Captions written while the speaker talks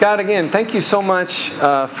God, again, thank you so much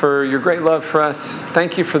for your great love for us.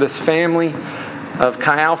 Thank you for this family of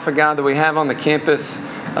Chi Alpha, God, that we have on the campus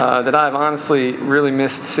that I've honestly really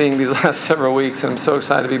missed seeing these last several weeks, and I'm so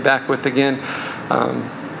excited to be back with again.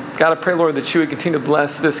 God, I pray, Lord, that you would continue to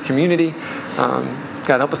bless this community.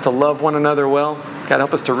 God, help us to love one another well. God,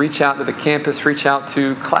 help us to reach out to the campus, reach out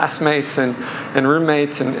to classmates and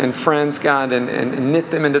roommates and friends, God, and knit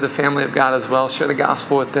them into the family of God as well. Share the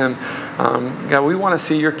gospel with them. God, we want to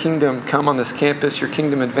see your kingdom come on this campus, your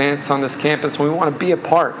kingdom advance on this campus. We want to be a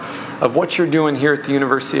part of what you're doing here at the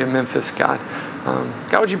University of Memphis, God.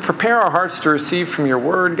 God, would you prepare our hearts to receive from your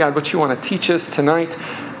word, God, what you want to teach us tonight.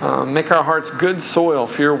 Make our hearts good soil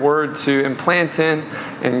for your word to implant in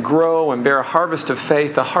and grow and bear a harvest of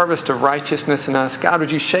faith, a harvest of righteousness in us. God,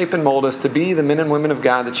 would you shape and mold us to be the men and women of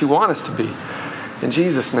God that you want us to be. In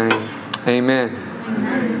Jesus' name, amen.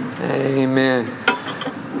 Amen.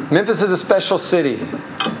 Memphis is a special city,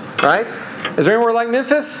 right? Is there anywhere like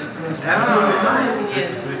Memphis?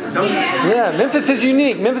 Yeah, Memphis is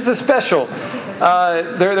unique. Memphis is special.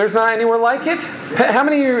 There's not anywhere like it. How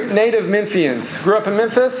many of you are native Memphians? Grew up in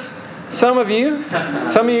Memphis? Some of you.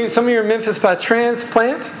 Some of you are Memphis by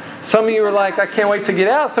transplant. Some of you are like, I can't wait to get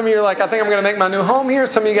out. Some of you are like, I think I'm going to make my new home here.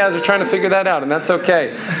 Some of you guys are trying to figure that out, and that's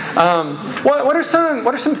okay. What are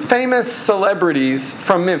some famous celebrities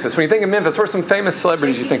from Memphis? When you think of Memphis, what are some famous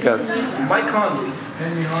celebrities you think of? Mike Conley,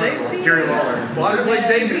 Jerry Lawler, Waterboy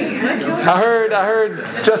Davey. I heard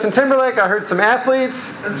Justin Timberlake. I heard some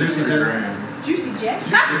athletes. Juicy J. Okay,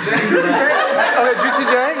 Juicy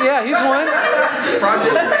J. Yeah, he's one.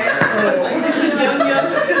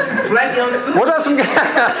 Black youngster. What about some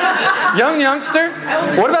guy? Young youngster.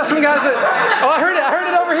 What about some guys that? Oh, I heard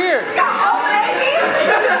it over here.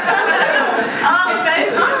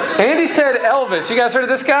 Andy said Elvis. You guys heard of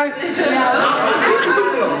this guy?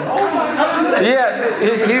 Yeah,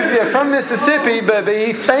 he's from Mississippi, but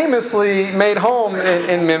he famously made home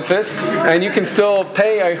in Memphis, and you can still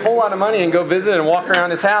pay a whole lot of money and go visit and walk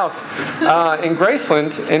around his house in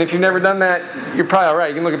Graceland. And if you've never done that, you're probably all right.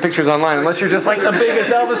 You can look at pictures online, unless you're just like the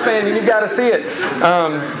biggest Elvis fan, and you've got to see it.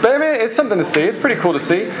 But I mean, it's something to see. It's pretty cool to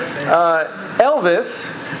see.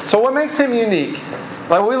 Elvis. So what makes him unique?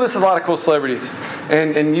 Like, we list a lot of cool celebrities,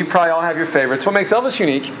 and you probably all have your favorites. What makes Elvis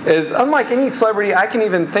unique is, unlike any celebrity I can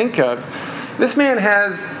even think of, this man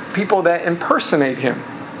has people that impersonate him,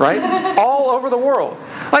 right? All over the world.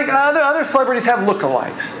 Like, other celebrities have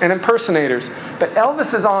lookalikes and impersonators, but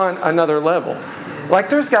Elvis is on another level. Like,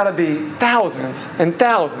 there's got to be thousands and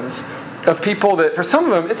thousands of people that, for some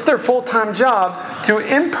of them, it's their full-time job to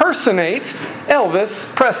impersonate Elvis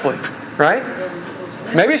Presley, right?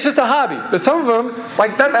 Maybe it's just a hobby, but some of them,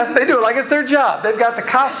 like that, they do it like it's their job. They've got the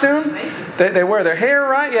costume, they wear their hair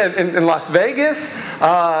right. Yeah, in Las Vegas,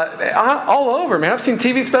 all over, man. I've seen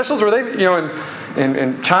TV specials where they,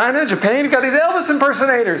 in China, Japan, you've got these Elvis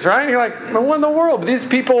impersonators, right? And you're like, well, what in the world? But these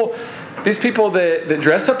people that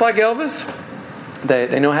dress up like Elvis,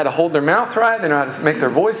 they know how to hold their mouth right. They know how to make their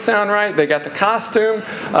voice sound right. They got the costume.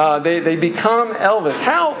 They become Elvis.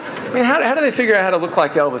 How do they figure out how to look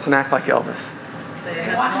like Elvis and act like Elvis?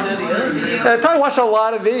 They probably watched a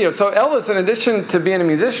lot of videos. So Elvis, in addition to being a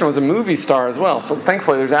musician, was a movie star as well. So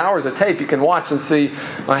thankfully, there's hours of tape you can watch and see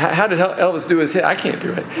how did Elvis do his hip. I can't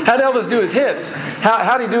do it. How did Elvis do his hips?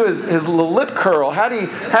 How did he do his little lip curl? How do he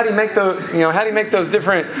make those? How do he make those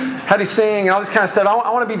different? How do he sing and all this kind of stuff?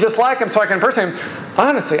 I want to be just like him so I can impersonate him.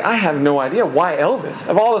 Honestly, I have no idea why Elvis.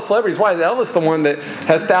 Of all the celebrities, why is Elvis the one that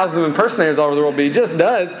has thousands of impersonators all over the world? But he just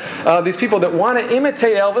does. These people that want to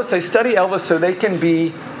imitate Elvis, they study Elvis so they can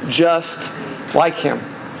be just like him.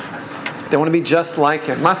 They want to be just like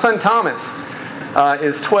him. My son Thomas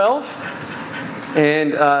is 12,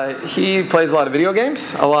 and he plays a lot of video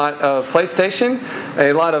games, a lot of PlayStation,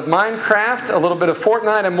 a lot of Minecraft, a little bit of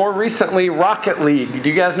Fortnite, and more recently Rocket League. Do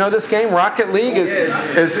you guys know this game? Rocket League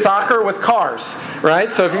is soccer with cars,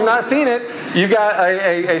 right? So if you've not seen it, you've got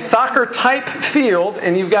a soccer type field,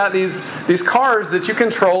 and you've got these cars that you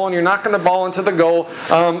control, and you're knocking the ball into the goal.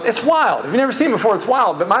 It's wild. If you've never seen it before, it's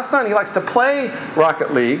wild. But my son, he likes to play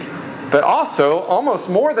Rocket League, but also, almost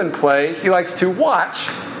more than play, he likes to watch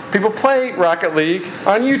people play Rocket League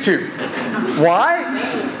on YouTube.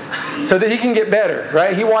 Why? So that he can get better,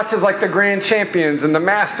 right? He watches like the grand champions and the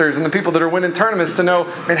masters and the people that are winning tournaments to know,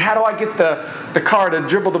 man, how do I get the car to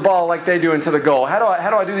dribble the ball like they do into the goal? How do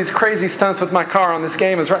I do these crazy stunts with my car on this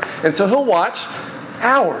game? And so he'll watch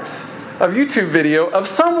hours of YouTube video of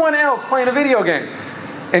someone else playing a video game.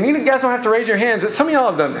 And you guys don't have to raise your hands, but some of y'all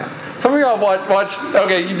have done that. Some of y'all have watched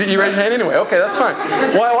okay, you raise your hand anyway. Okay, that's fine.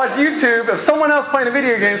 Watch YouTube of someone else playing a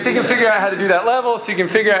video game so you can figure out how to do that level, so you can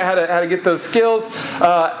figure out how to get those skills.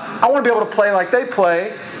 I want to be able to play like they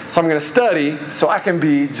play, so I'm going to study so I can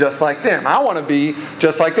be just like them. I want to be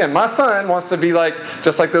just like them. My son wants to be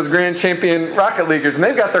just like those grand champion Rocket Leaguers, and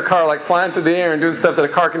they've got their car like flying through the air and doing stuff that a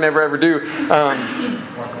car can never ever do,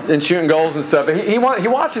 and shooting goals and stuff. He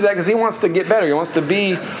watches that because he wants to get better. He wants to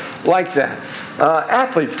be like that.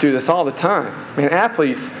 Athletes do this all the time. I mean,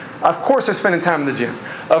 athletes, of course, they're spending time in the gym.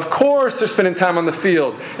 Of course, they're spending time on the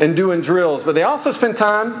field and doing drills, but they also spend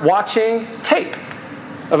time watching tape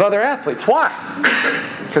of other athletes. Why?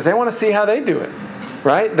 Because they want to see how they do it,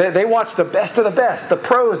 right? They watch the best of the best, the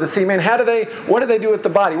pros, to see, man, what do they do with the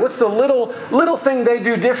body? What's the little thing they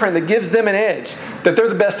do different that gives them an edge, that they're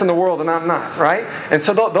the best in the world and I'm not, right? And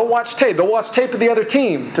so they'll watch tape. They'll watch tape of the other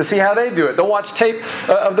team to see how they do it. They'll watch tape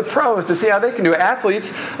of the pros to see how they can do it.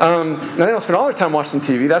 Athletes, now they don't spend all their time watching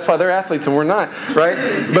TV. That's why they're athletes and we're not,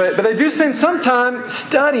 right? But they do spend some time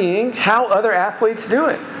studying how other athletes do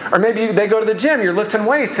it. Or maybe they go to the gym, you're lifting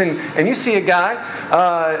weights, and you see a guy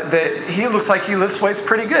that he looks like he lifts weights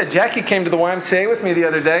pretty good. Jackie came to the YMCA with me the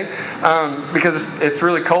other day because it's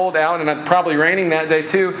really cold out and it's probably raining that day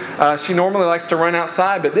too. She normally likes to run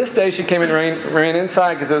outside, but this day she came and ran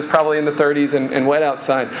inside because it was probably in the 30s and wet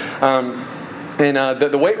outside. And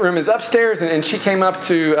the weight room is upstairs, and she came up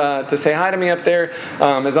to say hi to me up there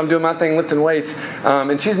as I'm doing my thing, lifting weights.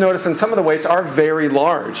 And she's noticing some of the weights are very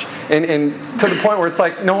large, and to the point where it's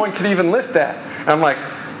like no one could even lift that. And I'm like,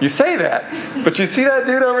 you say that, but you see that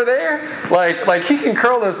dude over there? Like he can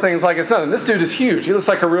curl those things like it's nothing. This dude is huge. He looks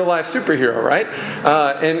like a real life superhero, right?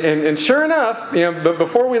 And sure enough, but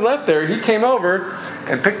before we left there, he came over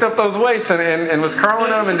and picked up those weights and was curling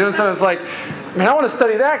them and doing something. It's like, man, I want to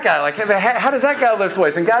study that guy. Like, how does that guy lift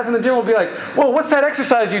weights? And guys in the gym will be like, well, what's that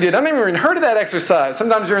exercise you did? I never even heard of that exercise.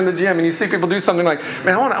 Sometimes you're in the gym and you see people do something like,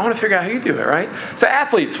 man, I want to figure out how you do it, right? So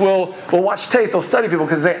athletes will watch tape. They'll study people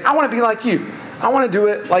because they say, I want to be like you. I want to do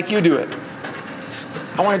it like you do it.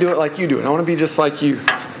 I want to do it like you do it. I want to be just like you.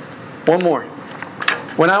 One more.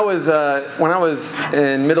 When I was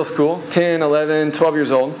in middle school, 10, 11, 12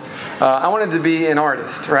 years old, I wanted to be an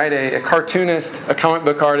artist, right? A cartoonist, a comic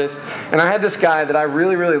book artist. And I had this guy that I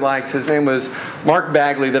really, really liked. His name was Mark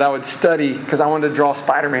Bagley, that I would study because I wanted to draw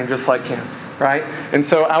Spider-Man just like him, right? And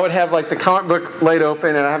so I would have like the comic book laid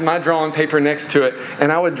open and I have my drawing paper next to it,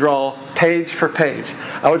 and I would draw page for page.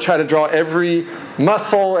 I would try to draw every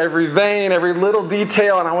muscle, every vein, every little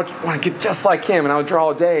detail, and I would want to get just like him, and I would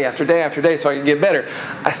draw day after day after day so I could get better.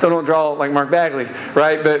 I still don't draw like Mark Bagley,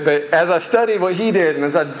 right? But as I studied what he did, and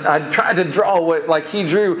as I tried to draw what like he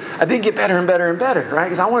drew, I did get better and better and better, right?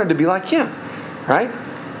 Because I wanted to be like him, right?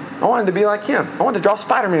 I wanted to be like him. I wanted to draw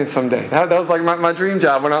Spider-Man someday. That was like my dream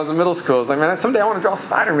job when I was in middle school. I was like, man, someday I want to draw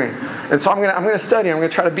Spider-Man. And so I'm gonna study. I'm gonna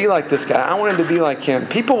try to be like this guy. I wanted to be like him.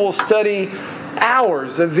 People will study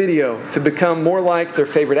hours of video to become more like their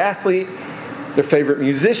favorite athlete, their favorite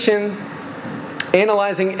musician,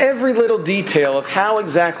 analyzing every little detail of how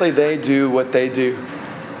exactly they do what they do.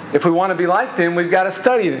 If we want to be like them, we've got to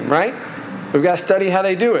study them, right? We've got to study how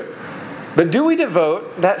they do it. But do we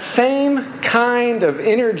devote that same kind of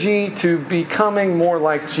energy to becoming more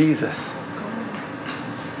like Jesus?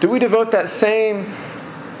 Do we devote that same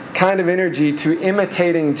kind of energy to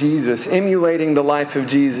imitating Jesus, emulating the life of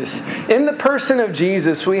Jesus? In the person of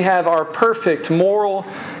Jesus, we have our perfect moral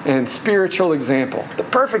and spiritual example. The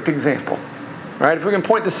perfect example, right? If we can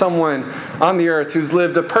point to someone on the earth who's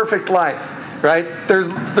lived a perfect life, right? There's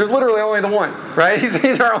literally only the one, right?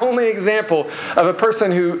 He's our only example of a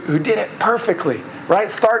person who did it perfectly,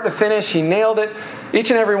 right? Start to finish, he nailed it.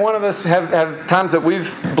 Each and every one of us have times that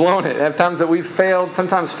we've blown it, have times that we've failed,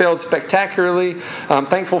 sometimes failed spectacularly. I'm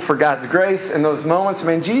thankful for God's grace in those moments. I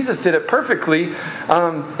mean, Jesus did it perfectly.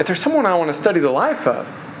 If there's someone I want to study the life of,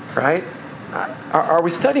 right? Are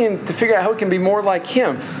we studying to figure out how we can be more like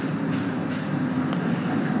him?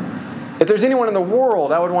 If there's anyone in the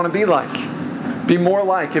world I would want to be like, be more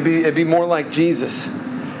like, it'd be more like Jesus.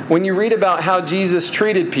 When you read about how Jesus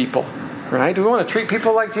treated people, right? Do we want to treat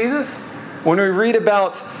people like Jesus? When we read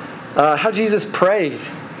about how Jesus prayed,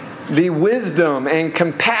 the wisdom and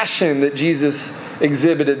compassion that Jesus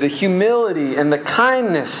exhibited, the humility and the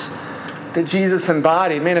kindness that Jesus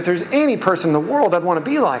embodied, man, if there's any person in the world I'd want to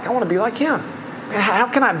be like, I want to be like him. Man, how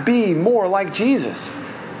can I be more like Jesus?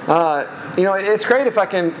 It's great if I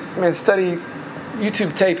can study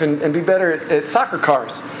YouTube tape and be better at soccer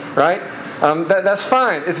cars, right? That's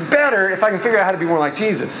fine. It's better if I can figure out how to be more like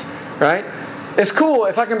Jesus, right? It's cool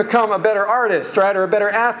if I can become a better artist, right, or a better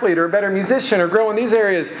athlete, or a better musician, or grow in these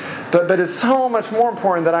areas. But it's so much more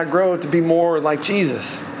important that I grow to be more like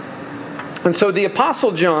Jesus. And so the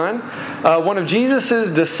Apostle John, one of Jesus'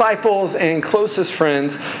 disciples and closest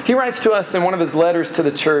friends, he writes to us in one of his letters to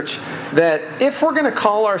the church that if we're going to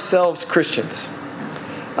call ourselves Christians,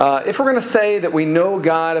 if we're going to say that we know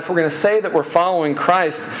God, if we're going to say that we're following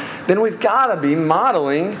Christ, then we've got to be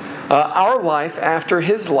modeling our life after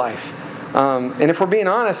His life. And if we're being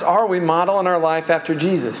honest, are we modeling our life after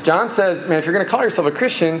Jesus? John says, man, if you're going to call yourself a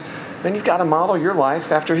Christian, then you've got to model your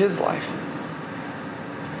life after His life.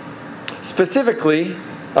 Specifically,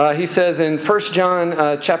 he says in 1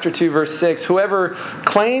 John chapter 2, verse 6, whoever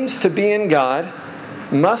claims to be in God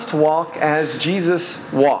must walk as Jesus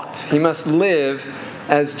walked. He must live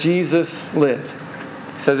as Jesus lived.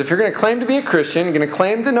 He says if you're going to claim to be a Christian, you're going to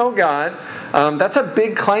claim to know God, that's a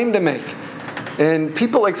big claim to make. And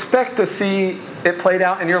people expect to see it played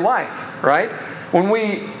out in your life, right? When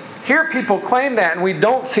we hear people claim that and we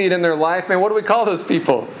don't see it in their life, man, what do we call those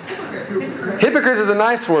people? Hypocrites is a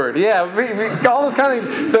nice word. Yeah, all those kind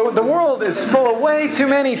of... The world is full of way too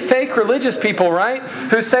many fake religious people, right?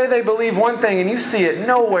 Who say they believe one thing and you see it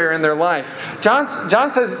nowhere in their life.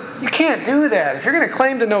 John says, you can't do that. If you're going to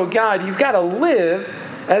claim to know God, you've got to live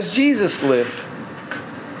as Jesus lived.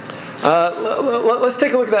 Let's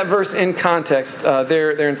take a look at that verse in context.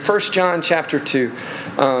 They're in 1 John chapter 2.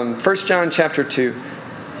 1 John chapter 2.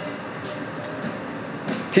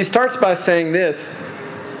 He starts by saying this: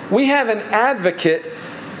 we have an advocate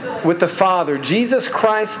with the Father, Jesus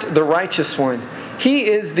Christ, the righteous one. He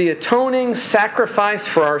is the atoning sacrifice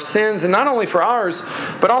for our sins, and not only for ours,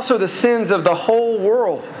 but also the sins of the whole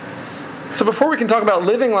world. So before we can talk about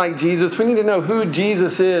living like Jesus, we need to know who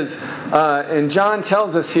Jesus is. And John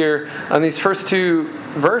tells us here on these first two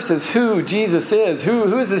verses who Jesus is.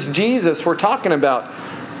 Who is this Jesus we're talking about?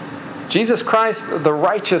 Jesus Christ, the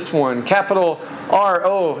righteous one, capital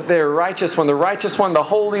R-O, there, righteous one, the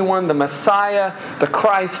Holy One, the Messiah, the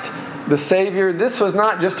Christ, the Savior. This was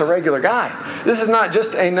not just a regular guy. This is not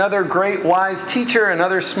just another great wise teacher,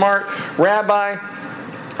 another smart rabbi,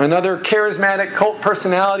 another charismatic cult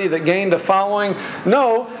personality that gained a following.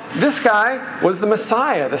 No, this guy was the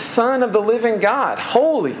Messiah, the Son of the living God,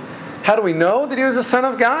 holy. How do we know that He was the Son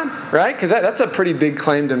of God? Right? Because that's a pretty big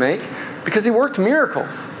claim to make. Because He worked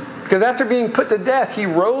miracles. Because after being put to death, He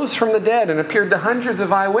rose from the dead and appeared to hundreds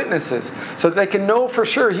of eyewitnesses so that they can know for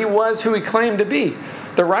sure He was who He claimed to be,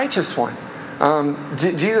 the righteous one.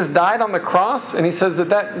 Jesus died on the cross, and He says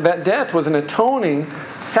that death was an atoning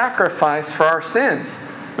sacrifice for our sins.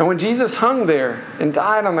 And when Jesus hung there and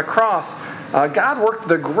died on the cross, God worked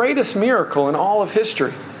the greatest miracle in all of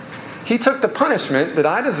history. He took the punishment that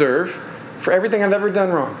I deserve for everything I've ever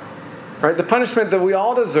done wrong. Right? The punishment that we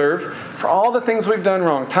all deserve for all the things we've done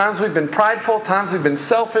wrong. Times we've been prideful, times we've been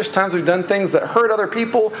selfish, times we've done things that hurt other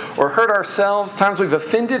people or hurt ourselves, times we've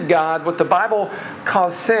offended God, what the Bible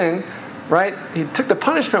calls sin. Right? He took the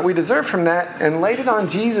punishment we deserve from that and laid it on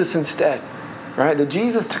Jesus instead. Right? That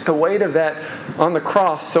Jesus took the weight of that on the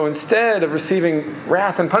cross. So instead of receiving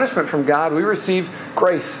wrath and punishment from God, we receive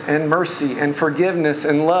grace and mercy and forgiveness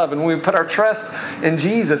and love. And when we put our trust in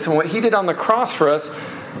Jesus and what He did on the cross for us,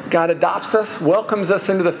 God adopts us, welcomes us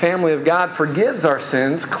into the family of God, forgives our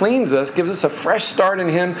sins, cleans us, gives us a fresh start in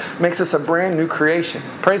Him, makes us a brand new creation.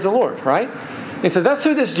 Praise the Lord, right? He says that's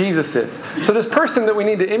who this Jesus is. So this person that we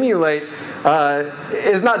need to emulate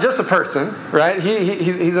is not just a person, right?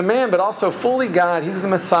 He's a man, but also fully God. He's the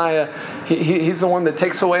Messiah. He's the one that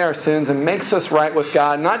takes away our sins and makes us right with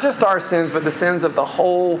God. Not just our sins, but the sins of the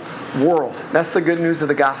whole world. That's the good news of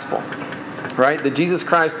the gospel. Right? That Jesus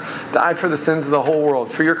Christ died for the sins of the whole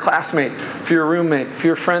world. For your classmate, for your roommate, for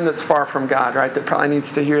your friend that's far from God, right? That probably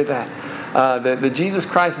needs to hear that. That Jesus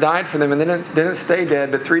Christ died for them and didn't stay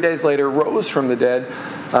dead, but 3 days later rose from the dead,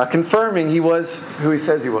 confirming He was who He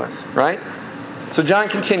says He was. Right? So John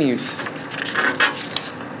continues.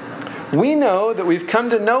 We know that we've come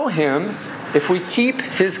to know Him if we keep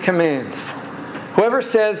His commands. Whoever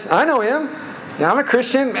says, I know Him, yeah, I'm a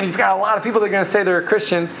Christian, and you've got a lot of people that are going to say they're a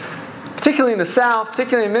Christian, particularly in the South,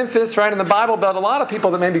 particularly in Memphis, right in the Bible Belt, a lot of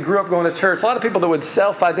people that maybe grew up going to church, a lot of people that would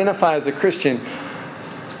self-identify as a Christian.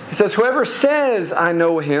 He says, whoever says, I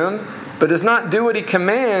know Him, but does not do what He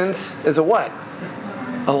commands is a what?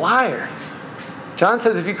 A liar. John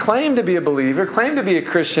says if you claim to be a believer, claim to be a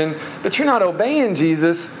Christian, but you're not obeying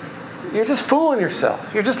Jesus, you're just fooling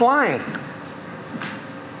yourself. You're just lying.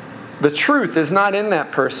 The truth is not in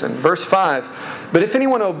that person. Verse 5, but if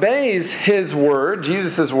anyone obeys His word,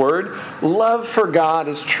 Jesus' word, love for God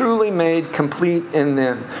is truly made complete in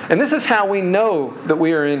them. And this is how we know that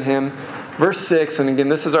we are in Him. verse 6, and again,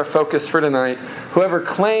 this is our focus for tonight. Whoever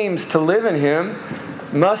claims to live in him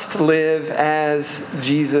must live as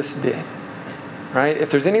Jesus did. Right? If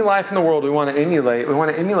there's any life in the world we want to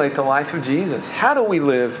emulate the life of Jesus. How do we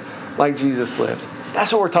live like Jesus lived?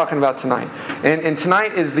 That's what we're talking about tonight. And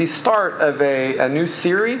tonight is the start of a new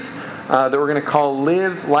series that we're going to call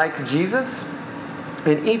Live Like Jesus.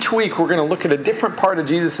 And each week we're going to look at a different part of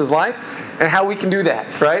Jesus' life and how we can do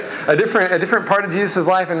that, right? A different part of Jesus'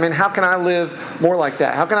 life, and man, how can I live more like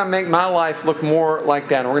that? How can I make my life look more like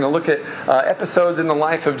that? And we're going to look at episodes in the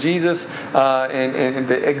life of Jesus and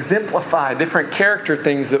to exemplify different character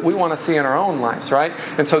things that we want to see in our own lives, right?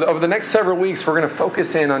 And so over the next several weeks, we're going to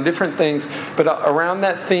focus in on different things, but around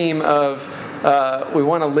that theme of we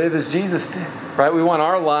want to live as Jesus did, right? We want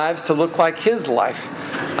our lives to look like His life.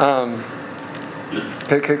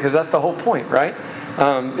 Because that's the whole point, right?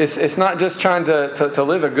 It's not just trying to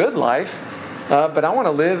live a good life, but I want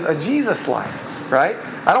to live a Jesus life, right?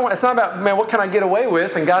 It's not about, man, what can I get away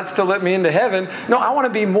with and God still let me into heaven. No, I want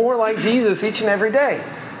to be more like Jesus each and every day,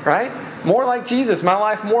 right? More like Jesus, my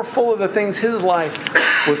life more full of the things His life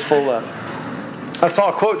was full of. I saw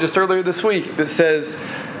a quote just earlier this week that says,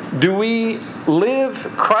 do we live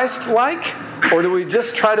Christ-like, or do we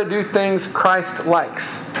just try to do things Christ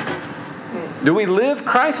likes? Do we live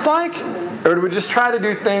Christ-like, or do we just try to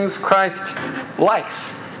do things Christ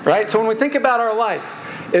likes? Right? So when we think about our life,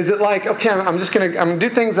 is it like, okay, I'm going to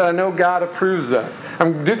do things that I know God approves of.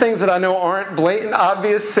 I'm going to do things that I know aren't blatant,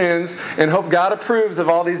 obvious sins and hope God approves of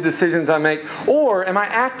all these decisions I make? Or am I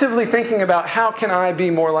actively thinking about how can I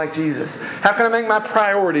be more like Jesus? How can I make my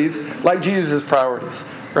priorities like Jesus' priorities?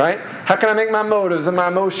 Right? How can I make my motives and my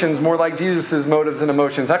emotions more like Jesus' motives and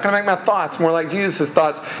emotions? How can I make my thoughts more like Jesus'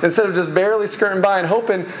 thoughts instead of just barely skirting by and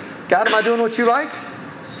hoping, God, am I doing what you like?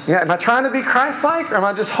 Yeah, am I trying to be Christ-like, or am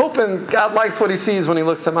I just hoping God likes what He sees when He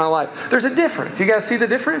looks at my life? There's a difference. You guys see the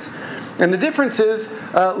difference? And the difference is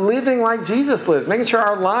living like Jesus lived, making sure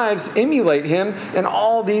our lives emulate Him in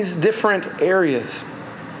all these different areas.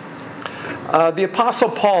 The Apostle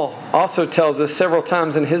Paul also tells us several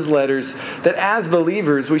times in his letters that as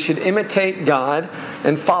believers we should imitate God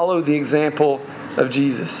and follow the example of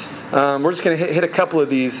Jesus. We're just going to hit a couple of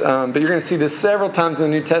these, but you're going to see this several times in the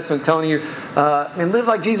New Testament telling you, and live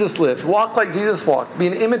like Jesus lived, walk like Jesus walked, be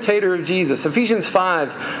an imitator of Jesus. Ephesians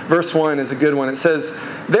 5 verse 1 is a good one. It says,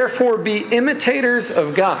 therefore be imitators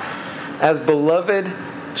of God as beloved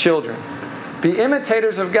children. Be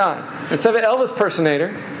imitators of God. Instead of an Elvis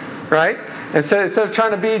impersonator, right? Instead of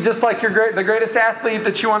trying to be just like the greatest athlete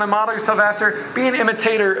that you want to model yourself after, be an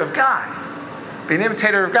imitator of God. Be an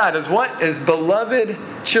imitator of God. As what? As beloved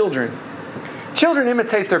children. Children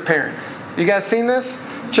imitate their parents. You guys seen this?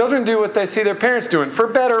 Children do what they see their parents doing, for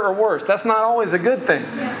better or worse. That's not always a good thing.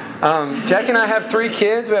 Jackie and I have 3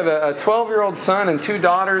 kids. We have a 12-year-old son and 2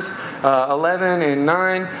 daughters, 11 and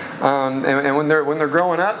 9. And when they're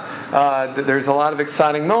growing up, there's a lot of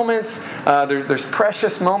exciting moments. There's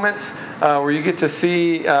precious moments where you get to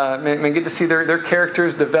see their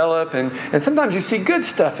characters develop, and sometimes you see good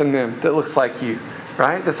stuff in them that looks like you,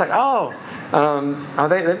 right? That's like,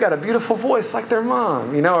 they've got a beautiful voice like their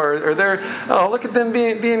mom, or they're, look at them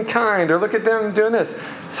being kind, or look at them doing this.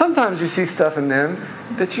 Sometimes you see stuff in them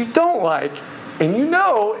that you don't like, and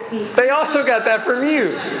they also got that from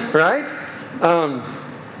you, right?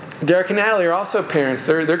 Derek and Natalie are also parents.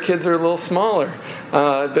 Their kids are a little smaller,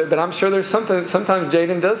 but I'm sure there's something. Sometimes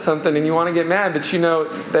Jaden does something, and you want to get mad, but you know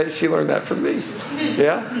that she learned that from me.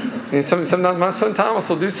 Yeah, and sometimes my son Thomas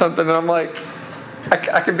will do something, and I'm like,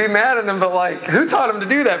 I could be mad at him, but like, who taught him to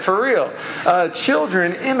do that for real?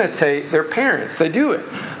 Children imitate their parents. They do it.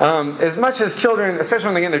 As much as children, especially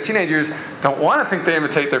when they get in their teenagers, don't want to think they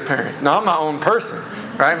imitate their parents. No, I'm my own person,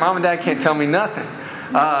 right? Mom and Dad can't tell me nothing.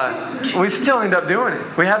 We still end up doing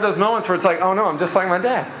it. We have those moments where it's like, oh no, I'm just like my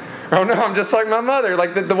dad. Oh no, I'm just like my mother.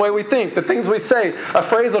 Like the way we think, the things we say, a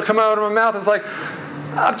phrase will come out of my mouth. It's like,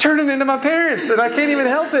 I'm turning into my parents, and I can't even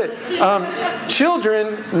help it.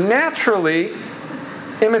 Children naturally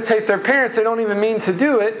imitate their parents. They don't even mean to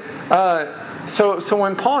do it. So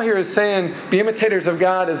when Paul here is saying, be imitators of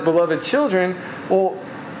God as beloved children, well,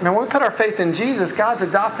 when we put our faith in Jesus, God's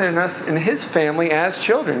adopted us in His family as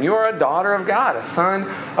children. You are a daughter of God, a son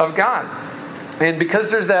of God. And because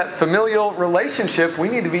there's that familial relationship, we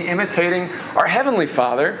need to be imitating our Heavenly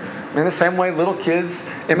Father in the same way little kids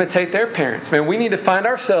imitate their parents. Man, we need to find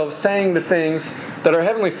ourselves saying the things that our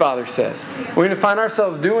Heavenly Father says. We need to find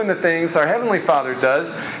ourselves doing the things our Heavenly Father does.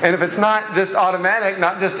 And if it's not just automatic,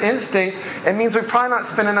 not just instinct, it means we probably not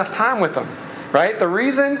spend enough time with them, right? The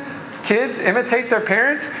reason kids imitate their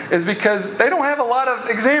parents is because they don't have a lot of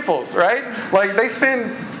examples, right? Like they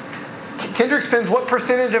spend Kendrick spends what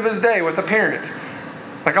percentage of his day with a parent?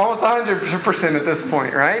 Like almost 100% at this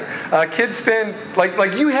point, right? Kids spend,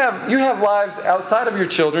 like you have lives outside of your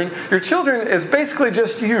children. Your children is basically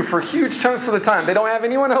just you for huge chunks of the time. They don't have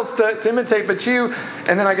anyone else to imitate but you,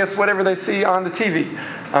 and then I guess whatever they see on the TV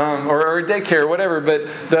or daycare or whatever. But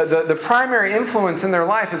the primary influence in their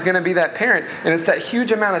life is going to be that parent, and it's that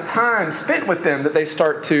huge amount of time spent with them that they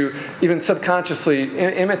start to even subconsciously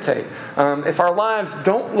imitate. If our lives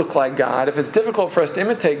don't look like God, if it's difficult for us to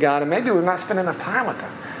imitate God, and maybe we've not spent enough time with Him,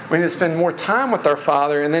 we need to spend more time with our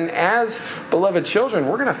Father, and then as beloved children,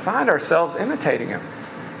 we're going to find ourselves imitating Him.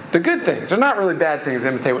 The good things. They're not really bad things to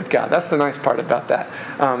imitate with God. That's the nice part about that.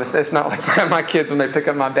 It's not like my kids when they pick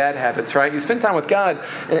up my bad habits, right? You spend time with God,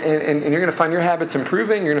 and you're going to find your habits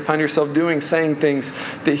improving. You're going to find yourself doing, saying things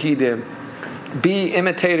that He did. Be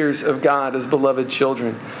imitators of God as beloved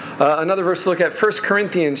children. Another verse to look at, 1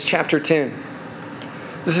 Corinthians chapter 10.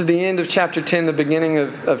 This is the end of chapter 10, the beginning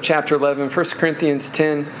of chapter 11. 1 Corinthians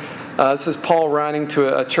 10. This is Paul writing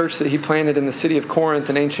to a church that he planted in the city of Corinth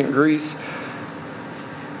in ancient Greece.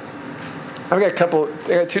 I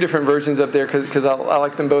got two different versions up there because I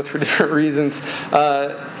like them both for different reasons.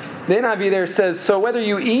 The NIV there says, so whether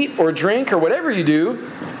you eat or drink or whatever you do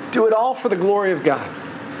it all for the glory of God.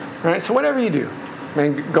 Right? So whatever you do,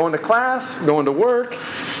 going to class, going to work,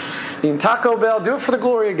 eating Taco Bell, do it for the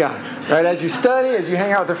glory of God. Right? As you study, as you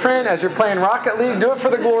hang out with a friend, as you're playing Rocket League, do it for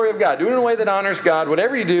the glory of God. Do it in a way that honors God.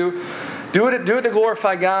 Whatever you do it to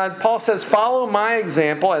glorify God. Paul says, follow my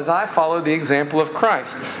example as I follow the example of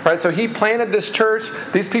Christ. Right? So he planted this church.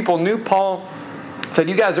 These people knew Paul. Said,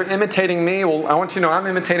 you guys are imitating me. Well, I want you to know I'm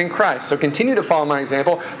imitating Christ. So continue to follow my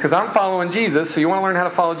example because I'm following Jesus. So you want to learn how to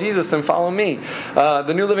follow Jesus, then follow me.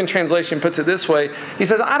 The New Living Translation puts it this way. He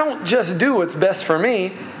says, I don't just do what's best for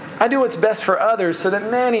me. I do what's best for others so that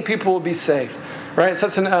many people will be saved. Right? So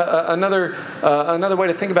that's another way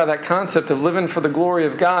to think about that concept of living for the glory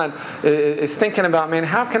of God is thinking about, man,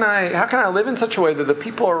 how can I live in such a way that the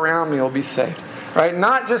people around me will be saved? Right?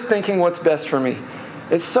 Not just thinking what's best for me.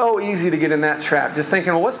 It's so easy to get in that trap. Just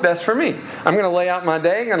thinking, well, what's best for me? I'm going to lay out my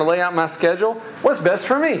day. I'm going to lay out my schedule. What's best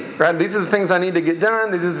for me? Right? These are the things I need to get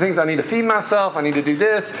done. These are the things I need to feed myself. I need to do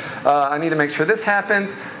this. I need to make sure this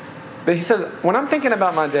happens. But he says, when I'm thinking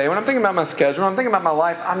about my day, when I'm thinking about my schedule, when I'm thinking about my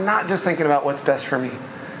life, I'm not just thinking about what's best for me.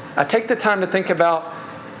 I take the time to think about,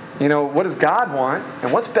 what does God want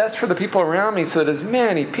and what's best for the people around me so that as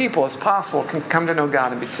many people as possible can come to know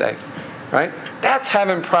God and be saved. Right? That's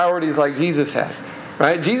having priorities like Jesus had.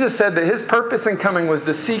 Right? Jesus said that His purpose in coming was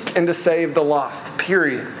to seek and to save the lost,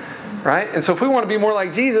 period. Right? And so if we want to be more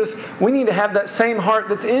like Jesus, we need to have that same heart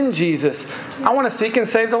that's in Jesus. I want to seek and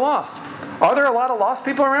save the lost. Are there a lot of lost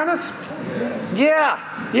people around us?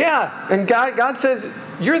 Yeah. And God says,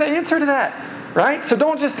 you're the answer to that. Right? So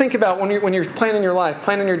don't just think about when you're planning your life,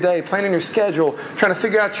 planning your day, planning your schedule, trying to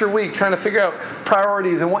figure out your week, trying to figure out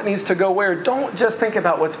priorities and what needs to go where. Don't just think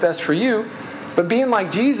about what's best for you. But being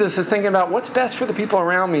like Jesus is thinking about what's best for the people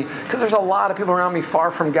around me, because there's a lot of people around me far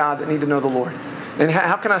from God that need to know the Lord. And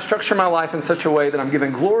how can I structure my life in such a way that I'm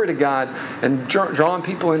giving glory to God and drawing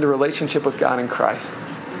people into relationship with God in Christ?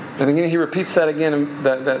 And again, he repeats that again in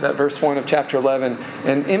that verse 1 of chapter 11.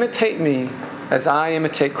 And imitate me as I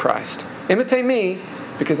imitate Christ. Imitate me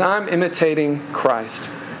because I'm imitating Christ.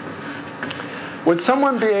 Would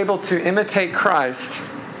someone be able to imitate Christ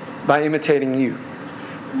by imitating you?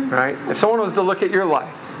 Right? If someone was to look at your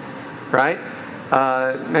life, right?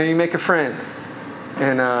 Maybe you make a friend,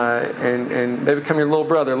 and they become your little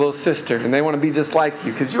brother, little sister, and they want to be just like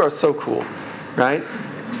you because you are so cool, right?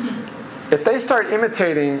 If they start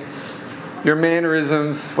imitating your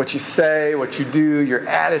mannerisms, what you say, what you do, your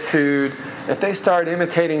attitude, if they start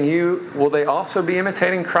imitating you, will they also be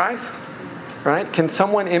imitating Christ? Right? Can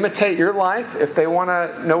someone imitate your life if they want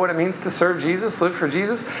to know what it means to serve Jesus, live for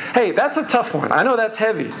Jesus? Hey, that's a tough one. I know that's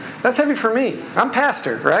heavy. That's heavy for me. I'm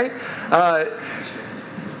pastor, right?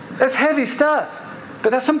 That's heavy stuff.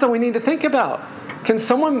 But that's something we need to think about.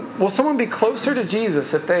 Will someone be closer to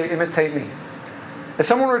Jesus if they imitate me? If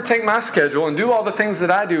someone were to take my schedule and do all the things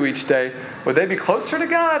that I do each day, would they be closer to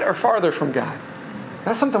God or farther from God?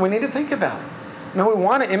 That's something we need to think about. Now, we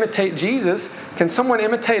want to imitate Jesus. Can someone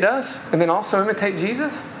imitate us and then also imitate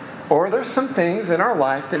Jesus? Or are there some things in our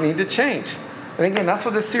life that need to change? And again, that's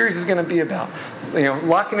what this series is going to be about.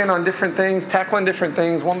 Locking in on different things, tackling different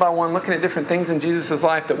things, one by one, looking at different things in Jesus'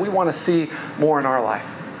 life that we want to see more in our life.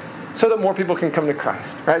 So that more people can come to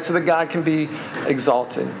Christ, right? So that God can be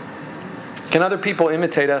exalted. Can other people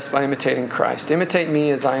imitate us by imitating Christ? Imitate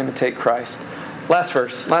me as I imitate Christ. Last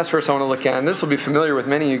verse I want to look at, and this will be familiar with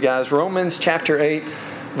many of you guys. Romans chapter 8,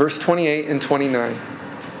 verse 28 and 29.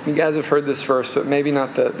 You guys have heard this verse, but maybe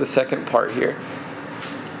not the second part here.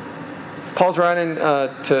 Paul's writing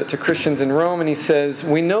to Christians in Rome, and he says,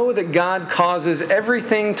 "We know that God causes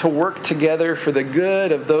everything to work together for the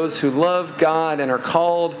good of those who love God and are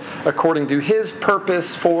called according to His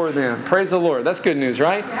purpose for them." Praise the Lord. That's good news,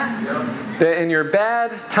 right? Yeah. That in your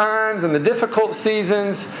bad times and the difficult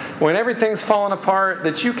seasons, when everything's falling apart,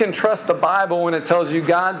 that you can trust the Bible when it tells you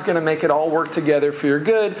God's going to make it all work together for your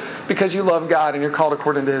good because you love God and you're called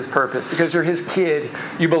according to His purpose. Because you're His kid.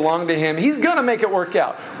 You belong to Him. He's going to make it work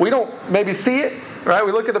out. We don't maybe see it, right?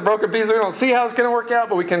 We look at the broken pieces. We don't see how it's going to work out,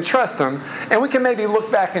 but we can trust Him. And we can maybe look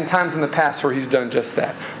back in times in the past where He's done just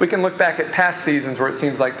that. We can look back at past seasons where it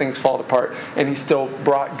seems like things fall apart and He still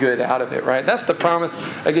brought good out of it, right? That's the promise.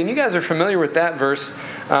 Again, you guys are familiar with that verse,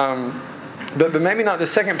 but maybe not the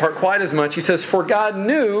second part quite as much. He says, "For God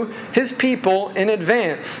knew His people in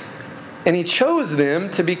advance, and He chose them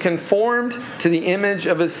to be conformed to the image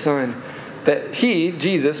of His Son, that He,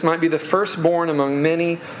 Jesus, might be the firstborn among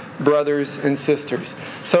many brothers and sisters."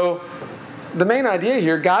 So the main idea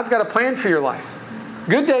here, God's got a plan for your life.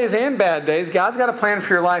 Good days and bad days, God's got a plan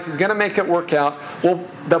for your life. He's going to make it work out. Well,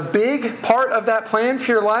 the big part of that plan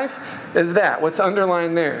for your life is that, what's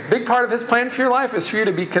underlined there. Big part of His plan for your life is for you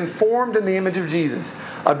to be conformed in the image of Jesus.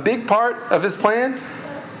 A big part of His plan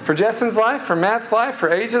for Justin's life, for Matt's life, for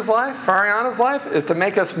Asia's life, for Ariana's life, is to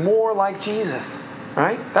make us more like Jesus.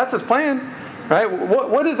 Right? That's His plan. Right?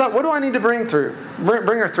 What do I need to bring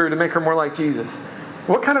her through to make her more like Jesus?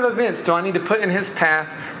 What kind of events do I need to put in His path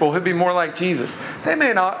where He'll be more like Jesus? They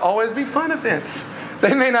may not always be fun events.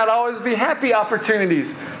 They may not always be happy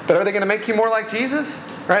opportunities. But are they going to make you more like Jesus?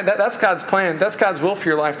 Right? That's God's plan. That's God's will for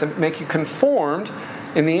your life, to make you conformed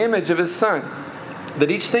in the image of His Son. That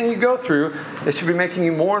each thing you go through, it should be making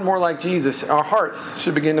you more and more like Jesus. Our hearts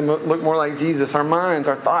should begin to look more like Jesus. Our minds,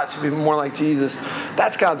 our thoughts should be more like Jesus.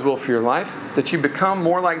 That's God's will for your life, that you become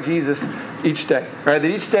more like Jesus each day. Right? That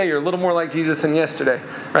each day you're a little more like Jesus than yesterday.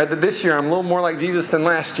 Right? That this year I'm a little more like Jesus than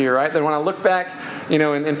last year. Right? That when I look back,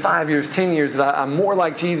 in 5 years, 10 years, that I'm more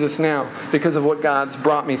like Jesus now because of what God's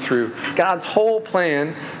brought me through. God's whole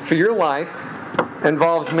plan for your life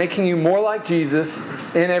involves making you more like Jesus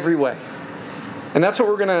in every way. And that's what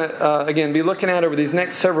we're going to, again, be looking at over these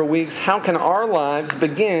next several weeks. How can our lives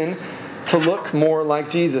begin to look more like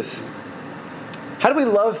Jesus? How do we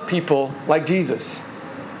love people like Jesus?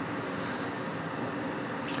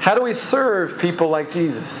 How do we serve people like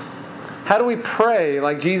Jesus? How do we pray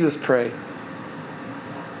like Jesus prayed?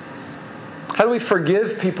 How do we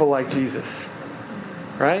forgive people like Jesus?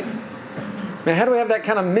 Right? Man, how do we have that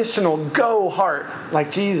kind of missional go heart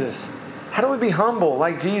like Jesus? How do we be humble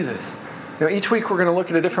like Jesus? Each week we're going to look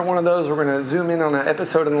at a different one of those. We're going to zoom in on an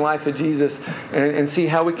episode in the life of Jesus and see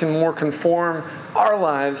how we can more conform our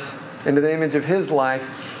lives into the image of His life.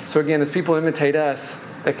 So again, as people imitate us,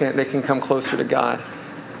 they can come closer to God.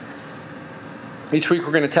 Each week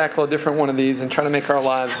we're going to tackle a different one of these and try to make our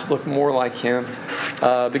lives look more like Him.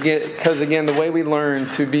 Because again, the way we learn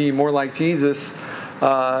to be more like Jesus,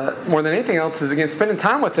 more than anything else, is again spending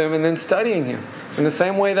time with Him and then studying Him. In the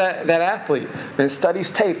same way that athlete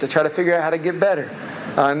studies tape to try to figure out how to get better.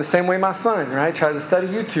 In the same way my son, right, tries to study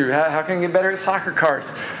YouTube. How can I get better at soccer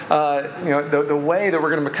cards? The way that we're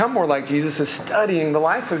going to become more like Jesus is studying the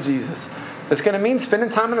life of Jesus. It's going to mean spending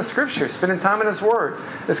time in the Scripture, spending time in His Word.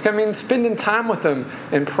 It's going to mean spending time with Him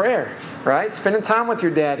in prayer, right? Spending time with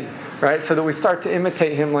your daddy, right? So that we start to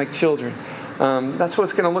imitate Him like children. That's what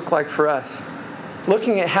it's going to look like for us.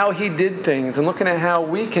 Looking at how He did things and looking at how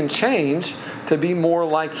we can change to be more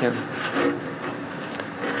like Him.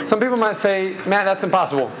 Some people might say, Matt, that's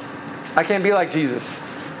impossible. I can't be like Jesus,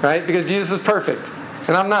 right? Because Jesus is perfect,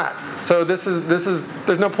 and I'm not. So this is.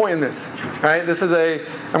 There's no point in this, right?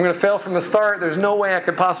 I'm going to fail from the start. There's no way I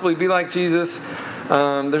could possibly be like Jesus.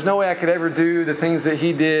 There's no way I could ever do the things that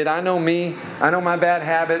He did. I know me. I know my bad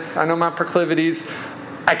habits. I know my proclivities.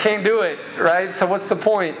 I can't do it, right? So what's the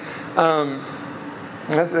point?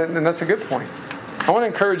 And that's a good point. I want to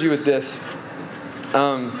encourage you with this.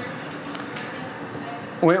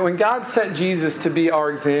 When God set Jesus to be our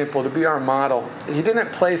example, to be our model, He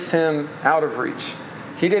didn't place Him out of reach.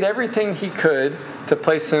 He did everything He could to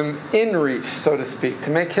place Him in reach, so to speak,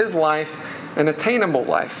 to make His life an attainable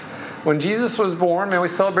life. When Jesus was born, we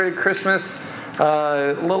celebrated Christmas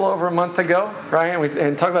a little over a month ago, right?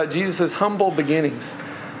 And talked about Jesus' humble beginnings.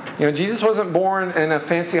 Jesus wasn't born in a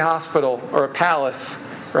fancy hospital or a palace,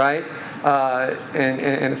 right?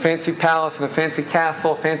 In a fancy palace, in a fancy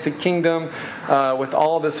castle, a fancy kingdom, with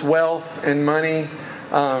all this wealth and money.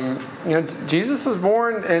 Jesus was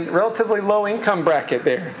born in a relatively low income bracket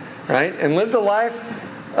there, right? And lived a life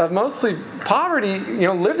mostly poverty,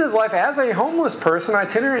 lived his life as a homeless person,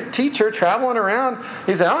 itinerant teacher, traveling around.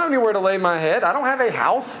 He said, I don't have anywhere to lay my head. I don't have a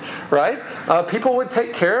house, right? People would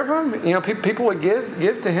take care of him. People would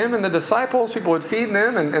give to him and the disciples. People would feed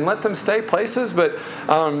them and let them stay places. But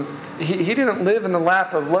he didn't live in the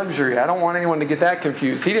lap of luxury. I don't want anyone to get that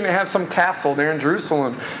confused. He didn't have some castle there in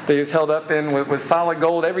Jerusalem that he was held up in with solid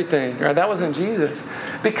gold, everything. Right? That wasn't Jesus.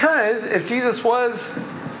 Because if Jesus was...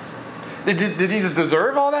 Did Jesus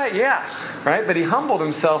deserve all that? Yeah, right. But he humbled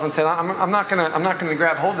himself and said, "I'm not gonna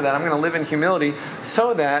grab hold of that. I'm gonna live in humility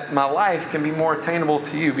so that my life can be more attainable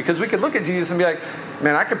to you." Because we could look at Jesus and be like,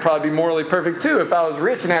 "Man, I could probably be morally perfect too if I was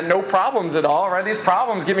rich and had no problems at all." Right? These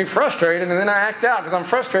problems get me frustrated, and then I act out because I'm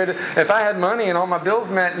frustrated. If I had money and all my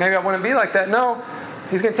bills met, maybe I wouldn't be like that. No,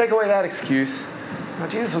 he's gonna take away that excuse. Well,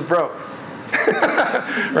 Jesus was broke.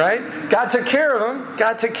 Right? God took care of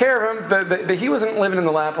him, but he wasn't living in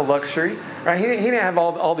the lap of luxury. Right? He didn't have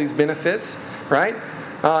all these benefits. Right?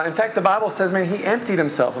 In fact, the Bible says, man, he emptied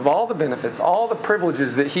himself of all the benefits, all the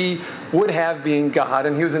privileges that he would have being God,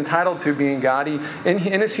 and he was entitled to being God. He, in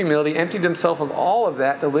his humility, emptied himself of all of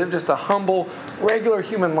that to live just a humble, regular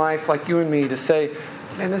human life like you and me, to say,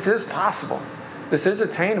 man, this is possible. This is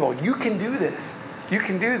attainable. You can do this. You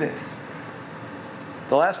can do this.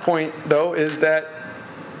 The last point, though, is that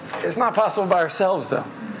it's not possible by ourselves, though.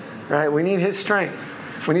 Right? We need his strength.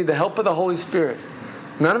 We need the help of the Holy Spirit.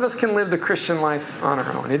 None of us can live the Christian life on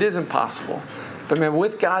our own. It is impossible. But man,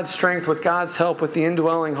 with God's strength, with God's help, with the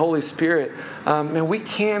indwelling Holy Spirit, man, we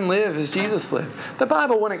can live as Jesus lived. The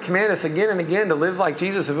Bible wouldn't command us again and again to live like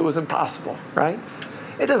Jesus if it was impossible, right?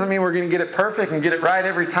 It doesn't mean we're going to get it perfect and get it right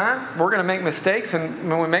every time. We're going to make mistakes, and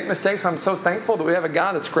when we make mistakes, I'm so thankful that we have a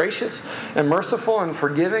God that's gracious and merciful and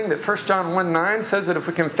forgiving, that 1 John 1:9 says that if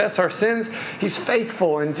we confess our sins, he's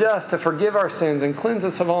faithful and just to forgive our sins and cleanse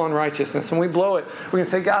us of all unrighteousness. When we blow it, we can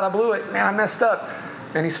say, God, I blew it. Man, I messed up.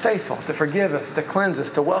 And he's faithful to forgive us, to cleanse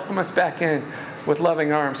us, to welcome us back in with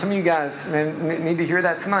loving arms. Some of you guys, man, need to hear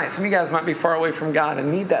that tonight. Some of you guys might be far away from God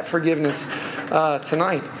and need that forgiveness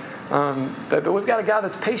tonight. But we've got a God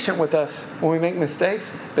that's patient with us when we make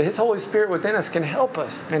mistakes. But his Holy Spirit within us can help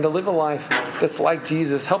us and to live a life that's like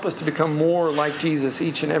Jesus. Help us to become more like Jesus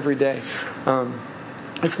each and every day.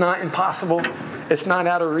 It's not impossible. It's not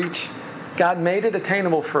out of reach. God made it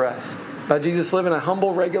attainable for us by Jesus living a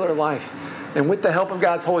humble, regular life. And with the help of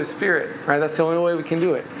God's Holy Spirit, right? That's the only way we can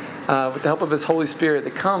do it. With the help of his Holy Spirit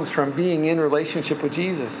that comes from being in relationship with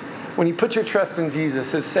Jesus. When you put your trust in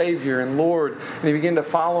Jesus as Savior and Lord, and you begin to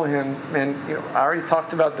follow him, and I already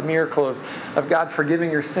talked about the miracle of God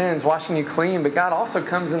forgiving your sins, washing you clean, but God also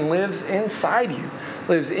comes and lives inside you,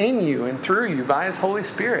 lives in you and through you by his Holy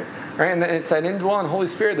Spirit. Right? And it's that indwelling Holy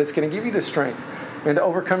Spirit that's going to give you the strength and to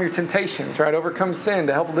overcome your temptations, right? Overcome sin,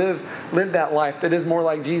 to help live that life that is more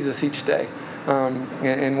like Jesus each day.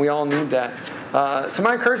 And we all need that. So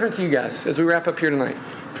my encouragement to you guys as we wrap up here tonight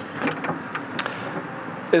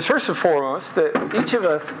is first and foremost that each of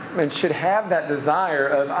us should have that desire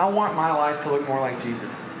of, I want my life to look more like Jesus.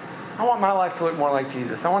 I want my life to look more like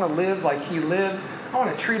Jesus. I want to live like he lived. I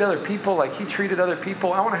want to treat other people like he treated other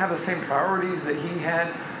people. I want to have the same priorities that he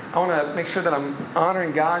had. I want to make sure that I'm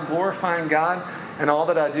honoring God, glorifying God in all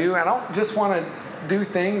that I do. I don't just want to do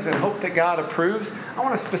things and hope that God approves. I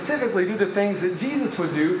want to specifically do the things that Jesus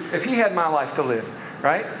would do if he had my life to live,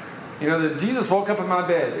 right? That Jesus woke up in my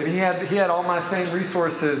bed and he had all my same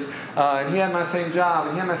resources, and he had my same job,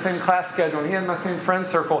 and he had my same class schedule, and he had my same friend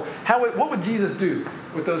circle. What would Jesus do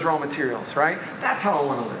with those raw materials, right? That's how I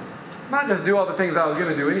want to live. Not just do all the things I was going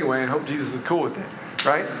to do anyway and hope Jesus is cool with it,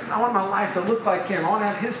 right? I want my life to look like him. I want to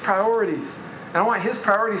have his priorities. And I want his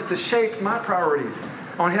priorities to shape my priorities.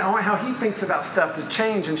 I want how he thinks about stuff to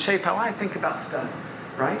change and shape how I think about stuff,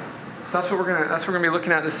 right? So that's what we're gonna be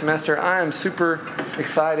looking at this semester. I am super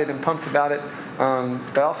excited and pumped about it.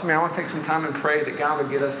 But also, I want to take some time and pray that God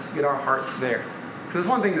would get our hearts there. Because it's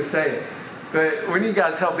one thing to say it, but we need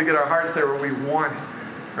God's help to get our hearts there where we want it,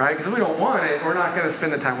 right? Because if we don't want it, we're not going to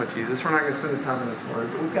spend the time with Jesus. We're not going to spend the time in His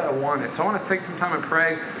Word. But we've got to want it. So I want to take some time and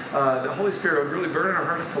pray the Holy Spirit would really burden our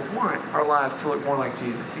hearts to want our lives to look more like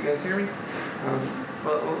Jesus. You guys hear me?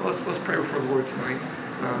 Well, let's pray before the Lord tonight.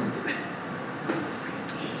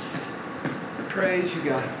 Praise you,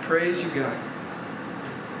 God. Praise you, God.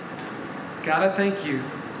 God, I thank you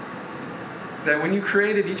that when you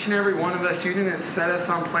created each and every one of us, you didn't set us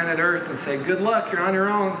on planet Earth and say, good luck, you're on your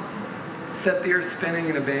own. Set the earth spinning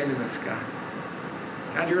and abandon us, God.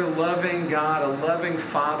 God, you're a loving God, a loving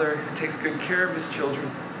Father who takes good care of His children.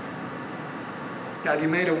 God, you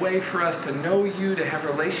made a way for us to know you, to have a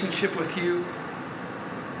relationship with you.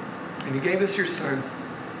 And you gave us your Son.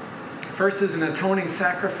 First is an atoning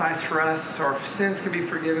sacrifice for us so our sins can be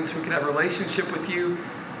forgiven, so we can have a relationship with you.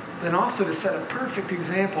 Then also to set a perfect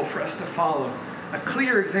example for us to follow, a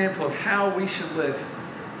clear example of how we should live.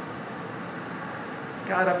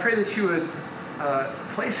 God, I pray that you would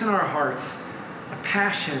place in our hearts a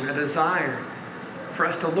passion, a desire for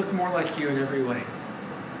us to look more like you in every way.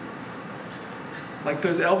 Like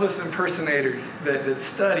those Elvis impersonators that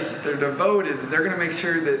study, they're devoted, they're going to make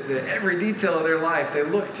sure that every detail of their life, they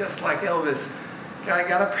look just like Elvis.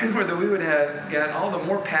 God, I pray, Lord, that we would have, God, all the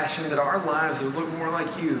more passion that our lives would look more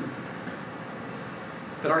like you.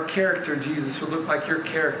 That our character, Jesus, would look like your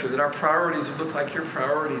character. That our priorities would look like your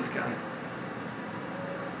priorities, God.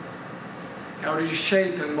 God, would you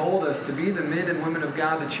shape and mold us to be the men and women of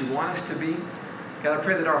God that you want us to be? God, I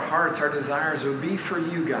pray that our hearts, our desires would be for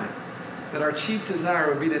you, God. That our chief desire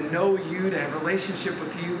would be to know you, to have a relationship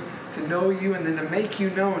with you, to know you, and then to make you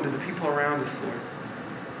known to the people around us, Lord.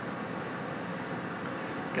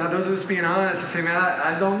 God, those of us being honest and say, man,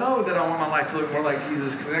 I don't know that I want my life to look more like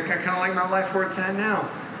Jesus, because I kind of like my life where it's at now.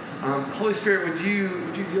 Holy Spirit, would you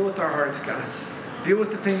deal with our hearts, God? Deal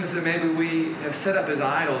with the things that maybe we have set up as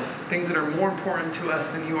idols, things that are more important to us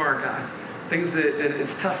than you are, God. Things that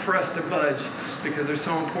it's tough for us to budge because they're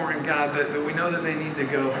so important, God, but we know that they need to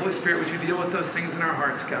go. Holy Spirit, would you deal with those things in our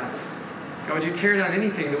hearts, God? God, would you tear down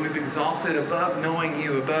anything that we've exalted above knowing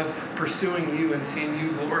you, above pursuing you and seeing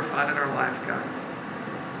you glorified in our life, God?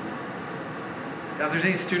 God, if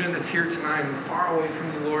there's any student that's here tonight and far away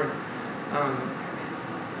from you, Lord,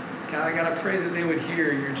 God, I pray that they would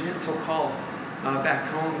hear your gentle call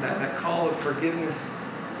back home, that call of forgiveness.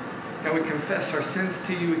 God, we confess our sins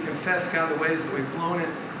to you. We confess, God, the ways that we've blown it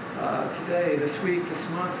today, this week, this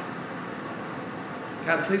month.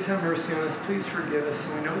 God, please have mercy on us. Please forgive us.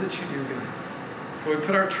 And we know that you do, God. But we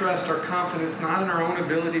put our trust, our confidence, not in our own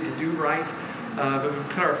ability to do right, but we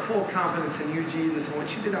put our full confidence in you, Jesus, and what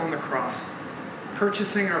you did on the cross.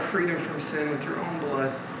 Purchasing our freedom from sin with your own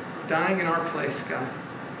blood. Dying in our place, God.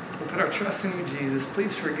 We put our trust in you, Jesus.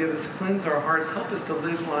 Please forgive us. Cleanse our hearts. Help us to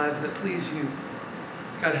live lives that please you.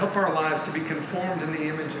 God, help our lives to be conformed in the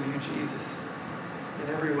image of you, Jesus,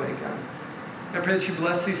 in every way, God. I pray that you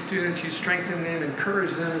bless these students, you strengthen them,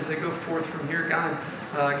 encourage them as they go forth from here, God.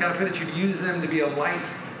 God, I pray that you'd use them to be a light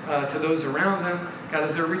to those around them. God,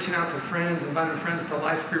 as they're reaching out to friends, inviting friends to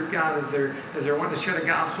life group, God, as they're wanting to share the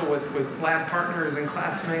gospel with lab partners and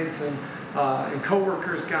classmates and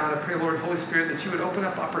co-workers, God, I pray, Lord, Holy Spirit, that you would open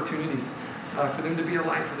up opportunities for them to be a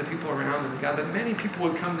light to the people around them. God, that many people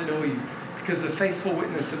would come to know you because of the faithful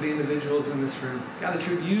witness of the individuals in this room. God, that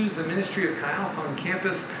you would use the ministry of Chi Alpha on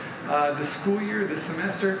campus this school year, this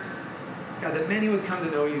semester. God, that many would come to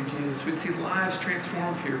know you, Jesus. We'd see lives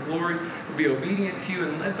transformed for your glory. We'd be obedient to you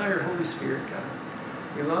and led by your Holy Spirit, God.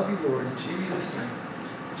 We love you, Lord. In Jesus' name.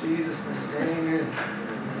 In Jesus' name. Amen.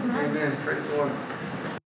 Amen. Praise the Lord.